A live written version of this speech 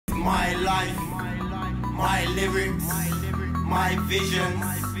My lyrics, my visions,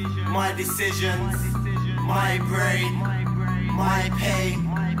 my decisions, my brain, my pain.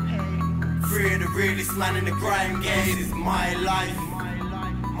 Three of the realest man in the grime game. This is my life,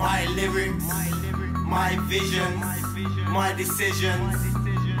 my lyrics, my visions, my decisions,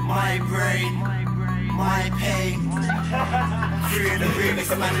 my brain, my pain. Three of the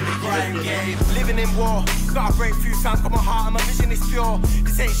realest man in the grime game. Living in war, gotta break through, fam, got my heart and my vision is pure.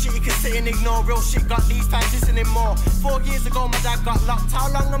 This ain't shit you can sit and ignore, real shit got these times listening more. 4 years ago my dad got locked,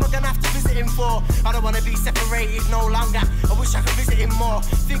 how long am I gonna have to visit him for? I don't wanna be separated no longer, I wish I could visit him more.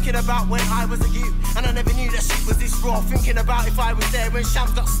 Thinking about when I was a youth, and I never knew that shit was this raw. Thinking about if I was there when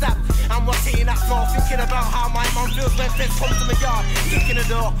Shams got stabbed, and what's hitting that floor. Thinking about how my mum feels when feds come to my yard, kicking the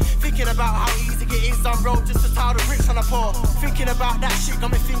door. Thinking about how easy it is on road just to tell the rich on the poor. Thinking about that shit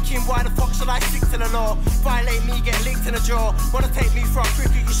got me thinking, why the fuck should I stick to the law? Violate me, get linked in a draw. Wanna take me for a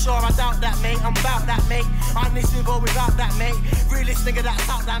cricket, you sure? I doubt that, mate. I'm about that, mate. I'm this with or without that, mate. Realist nigga that's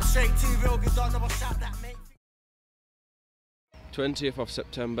out damn straight. Too real good, don't know what shout that, mate. 20th of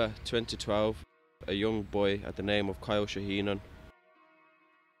September 2012, a young boy at the name of Kyle Shaheenan,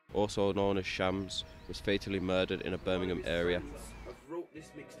 also known as Shams, was fatally murdered in a Birmingham area.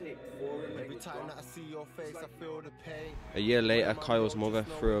 Every time that I see your face, I feel the pain. A year later, Kyle's mother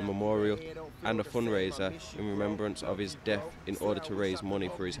threw a memorial and a fundraiser in remembrance of his death in order to raise money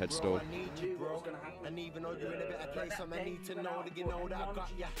for his headstone.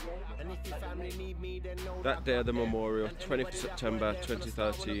 That day of the memorial, 20th September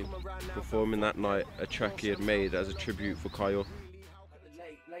 2013, performing that night a track he had made as a tribute for Kyle.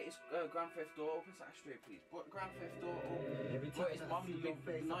 Latest Grand Theft Auto, it's that straight please. But Grand Theft Auto, got his mum,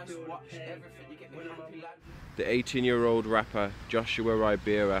 big nice watch, everything, you get me happy lad. The 18-year-old rapper Joshua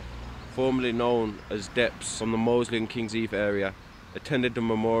Ribera, formerly known as Deps from the Moseley and Kings Heath area, attended the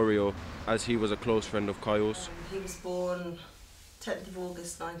memorial as he was a close friend of Kyle's. He was born 10th of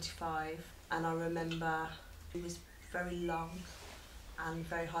August 95, and I remember he was very long and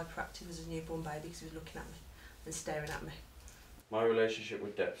very hyperactive as a newborn baby because he was looking at me and staring at me. My relationship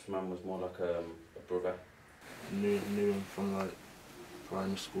with Depzman was more like a brother. Knew him from like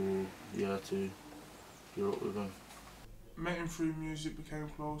primary school, year 2, grew up with him. Met him through music, became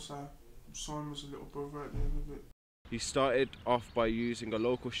closer, saw him as a little brother at the end of it. He started off by using a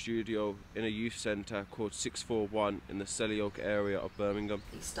local studio in a youth centre called 641 in the Selly Oak area of Birmingham.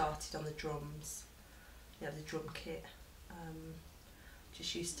 He started on the drums, you know, the drum kit,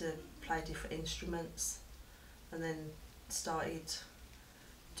 just used to play different instruments, and then started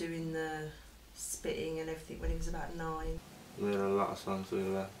doing the spitting and everything when he was about 9. We had a lot of songs with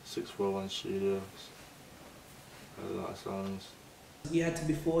 641 studios, a lot of songs. You had to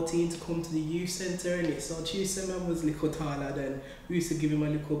be 14 to come to the youth centre, and so Tuesday man was a little taller, then we used to give him a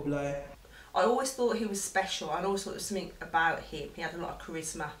little blight. I always thought he was special, and I always thought there was something about him. He had a lot of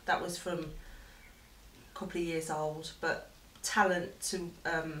charisma. That was from a couple of years old, but talent to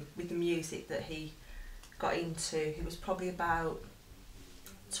with the music that he got into, he was probably about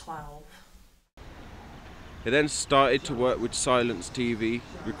 12. He then started to work with Silence TV,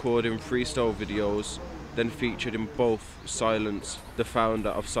 recording freestyle videos, then featured in both Silence, the founder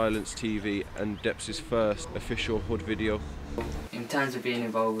of Silence TV, and Dep's first official hood video. In terms of being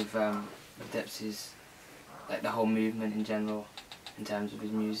involved with Dep's, like the whole movement in general, in terms of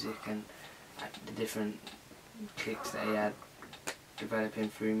his music and the different cliques that he had developing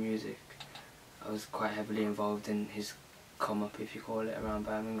through music, I was quite heavily involved in his come-up, if you call it, around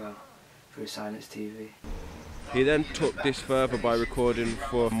Birmingham through Silence TV. He then took this further by recording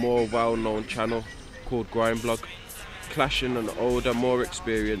for a more well-known channel called Grime, clashing an older, more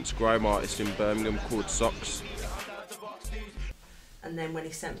experienced grime artist in Birmingham called Socks. And then when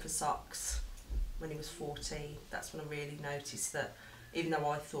he sent for Socks, when he was 14, that's when I really noticed that even though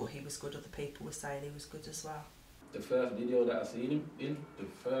I thought he was good, other people were saying he was good as well. The first video that I seen him in, the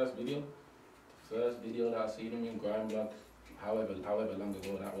first video that I seen him in Grime Blog, however long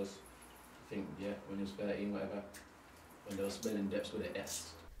ago that was, I think, yeah, when he was 13, whatever, when they were spelling Deps with an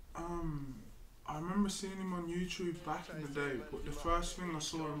S. I remember seeing him on YouTube back in the day, but the first thing I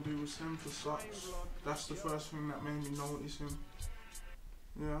saw him do was send for Socks. That's the first thing that made me notice him.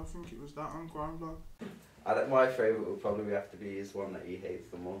 Yeah, I think it was that on Grime Blog. My favourite would probably have to be his one that he hates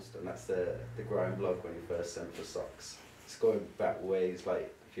the most, and that's the Grime Blog when he first sent for Socks. It's going back ways,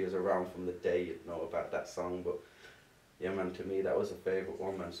 like if he was around from the day you'd know about that song, but yeah man, to me that was a favourite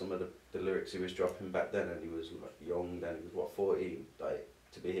one, man. Some of the lyrics he was dropping back then, and he was like, young then, he was what, 14, like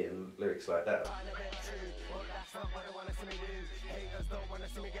to be hitting lyrics like that.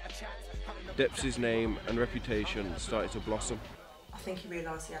 Dep's name and reputation started to blossom. I think he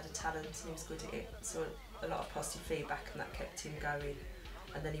realised he had a talent and he was good at it, so a lot of positive feedback, and that kept him going.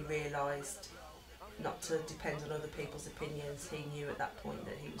 And then he realised not to depend on other people's opinions. He knew at that point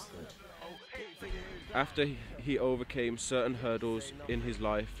that he was good. After he overcame certain hurdles in his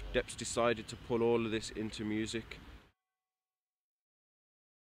life, Deps decided to pull all of this into music.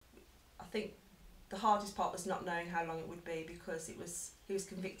 I think the hardest part was not knowing how long it would be, because he was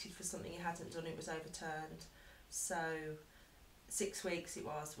convicted for something he hadn't done. It was overturned. So 6 weeks it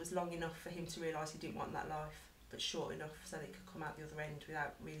was long enough for him to realise he didn't want that life, but short enough so that he could come out the other end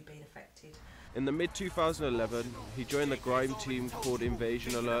without really being affected. In the mid-2011, he joined the grime team called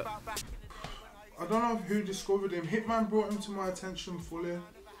Invasion Alert. I don't know who discovered him. Hitman brought him to my attention fully,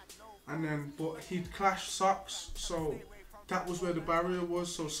 but he'd clashed Socks, so that was where the barrier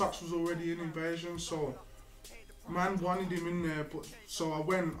was. So Socks was already in Invasion, so man wanted him in there. But so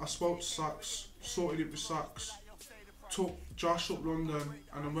I spoke to Socks, sorted it with Socks, took Josh up London,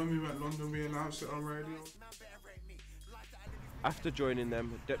 and then when we went London, we announced it on radio. After joining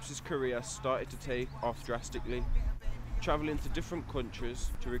them, Deps' career started to take off drastically, travelling to different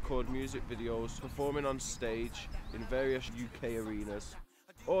countries to record music videos, performing on stage in various UK arenas.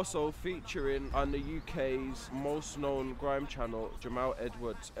 Also featuring on the UK's most known grime channel, Jamal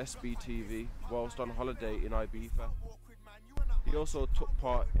Edwards' SBTV, whilst on holiday in Ibiza. He also took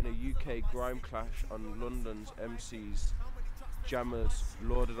part in a UK grime clash on London's MC's Jammers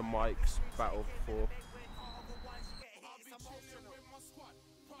Lord of the Mics Battle 4.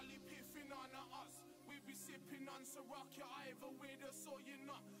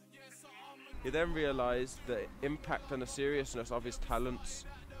 He then realised the impact and the seriousness of his talents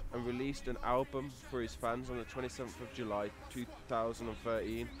and released an album for his fans on the 27th of July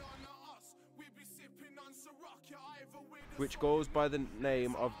 2013, which goes by the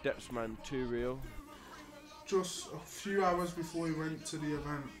name of Depzman Too Real. Just a few hours before he went to the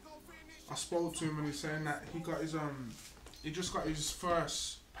event, I spoke to him and he's saying that he just got his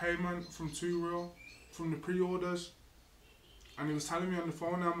first payment from Too Real, from the pre-orders. And he was telling me on the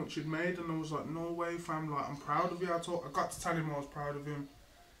phone how much he'd made, and I was like, no way fam, like, I'm proud of you. I got to tell him I was proud of him.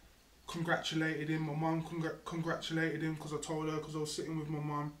 Congratulated him, my mum congratulated him because I told her, because I was sitting with my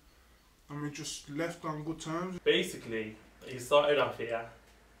mum, and we just left on good terms. Basically, he started off here,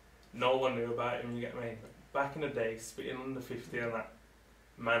 no one knew about him, you get me? Back in the day, spitting under 50 and that,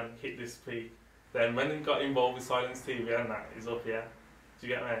 man hit this peak. Then when he got involved with Silence TV and that, he's up here, do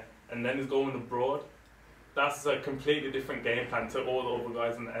you get me? And then he's going abroad. That's a completely different game plan to all the other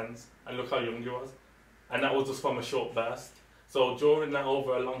guys in the ends. And look how young he was. And that was just from a short burst. So during that,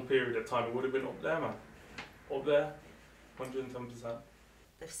 over a long period of time, it would have been up there, man. Up there, 110%.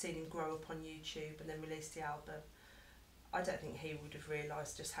 They've seen him grow up on YouTube and then release the album. I don't think he would have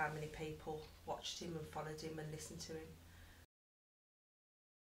realised just how many people watched him and followed him and listened to him.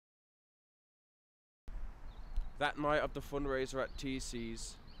 That night of the fundraiser at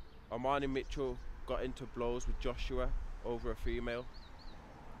TC's, Armani Mitchell got into blows with Joshua over a female.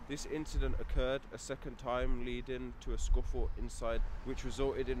 This incident occurred a second time, leading to a scuffle inside, which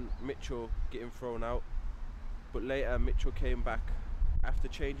resulted in Mitchell getting thrown out. But later Mitchell came back after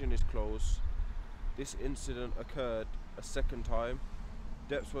changing his clothes. This incident occurred a second time.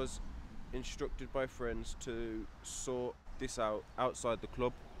 Deps was instructed by friends to sort this out outside the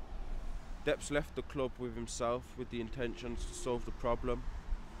club. Deps left the club with himself with the intentions to solve the problem.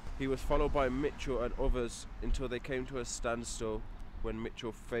 He was followed by Mitchell and others until they came to a standstill when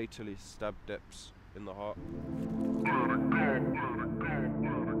Mitchell fatally stabbed Deps in the heart.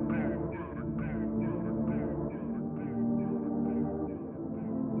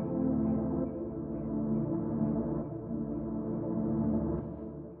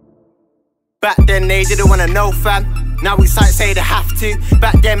 Back then they didn't wanna know fam. Now we say they have to.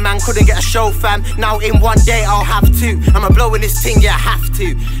 Back then man couldn't get a show fam. Now in one day I'll have to. I'ma blow in this thing, yeah I have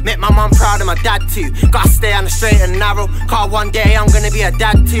to. Make my mum proud and my dad too. Gotta stay on the straight and narrow, cause one day I'm gonna be a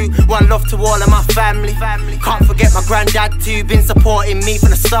dad too. One love to all of my family. Can't forget my granddad too. Been supporting me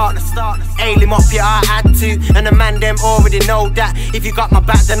from the start. Ail him up, yeah I had to. And the man them already know that. If you got my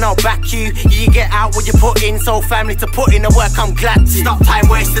back then I'll back you. You get out what you put in, so family to put in the work I'm glad to. Stop time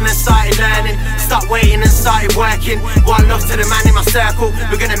wasting and started learning. Stop waiting and started working. One love to the man in my circle,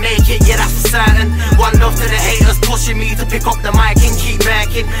 we're gonna make it, yeah that's for certain. One love to the haters pushing me to pick up the mic and keep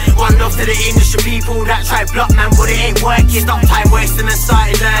making. One love to the industry people that try block man but it ain't working. Stop time wasting and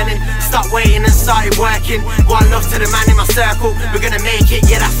started learning. Stop waiting and started working. One love to the man in my circle, we're gonna make it,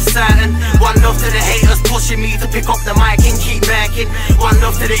 yeah that's for certain. One love to the haters pushing me to pick up the mic and keep making. One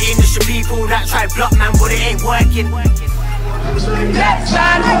love to the industry people that try block man but it ain't working.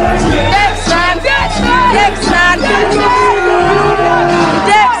 Depzman, Depzman, Depzman, Depzman.